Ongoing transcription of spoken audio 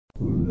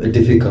a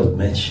difficult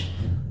match,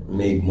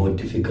 made more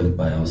difficult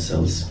by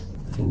ourselves.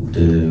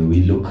 And,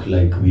 we look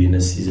like we're in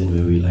a season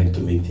where we like to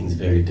make things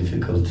very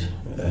difficult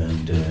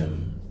and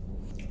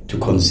to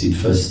concede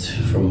first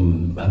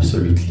from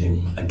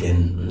absolutely,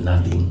 again,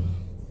 nothing.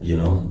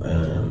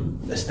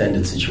 A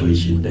standard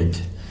situation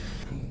that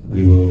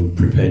we were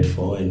prepared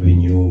for, and we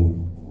knew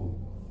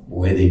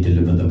where they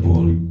deliver the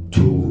ball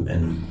to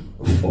and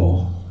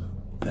for.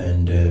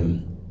 And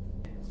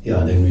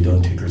then we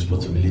don't take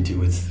responsibility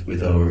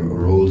with our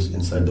roles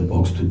inside the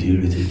box to deal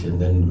with it, and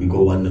then we go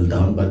 1-0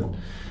 down.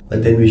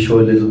 But then we show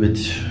a little bit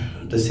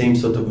the same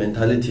sort of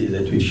mentality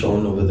that we've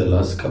shown over the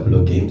last couple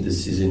of games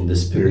this season, the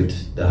spirit,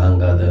 the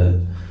hunger,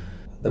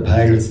 the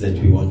Pirates that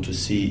we want to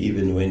see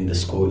even when the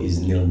score is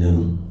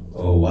 0-0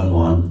 or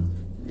 1-1,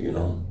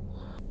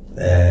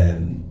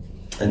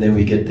 and then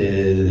we get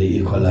the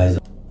equalizer.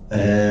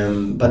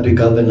 But we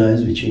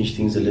galvanize, we change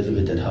things a little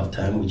bit at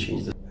halftime,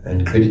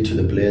 and credit to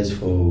the players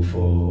for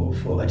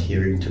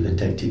adhering to the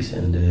tactics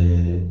and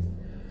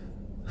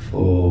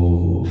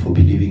for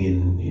believing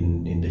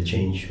in the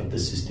change of the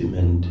system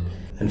and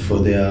for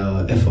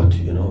their effort,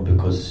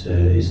 because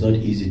it's not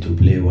easy to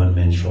play one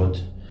man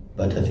short.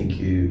 But I think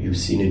you've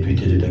seen it. We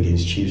did it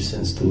against Chiefs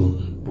and still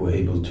were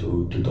able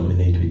to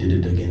dominate. We did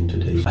it again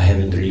today. I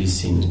haven't really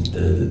seen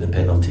the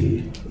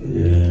penalty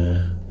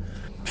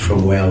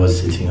from where I was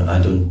sitting. I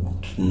don't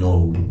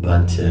know,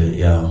 but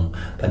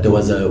But there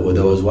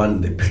was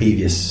one the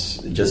previous,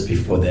 just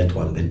before that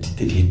one, that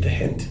did hit the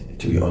hand,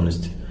 to be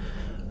honest.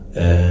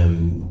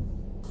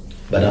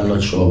 But I'm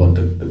not sure about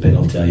the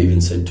penalty. I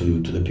even said to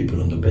the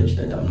people on the bench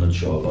that I'm not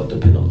sure about the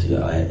penalty,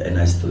 and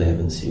I still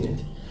haven't seen it.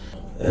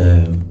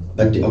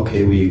 But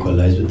okay, we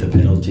equalized with the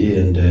penalty,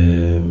 and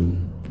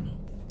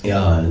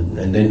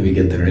then we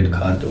get the red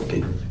card.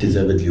 Okay,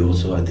 deservedly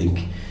also. I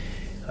think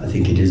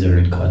it is a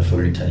red card for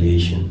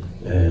retaliation.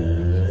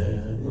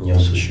 He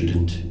also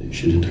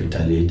shouldn't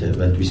retaliate,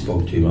 but we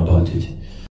spoke to him about it.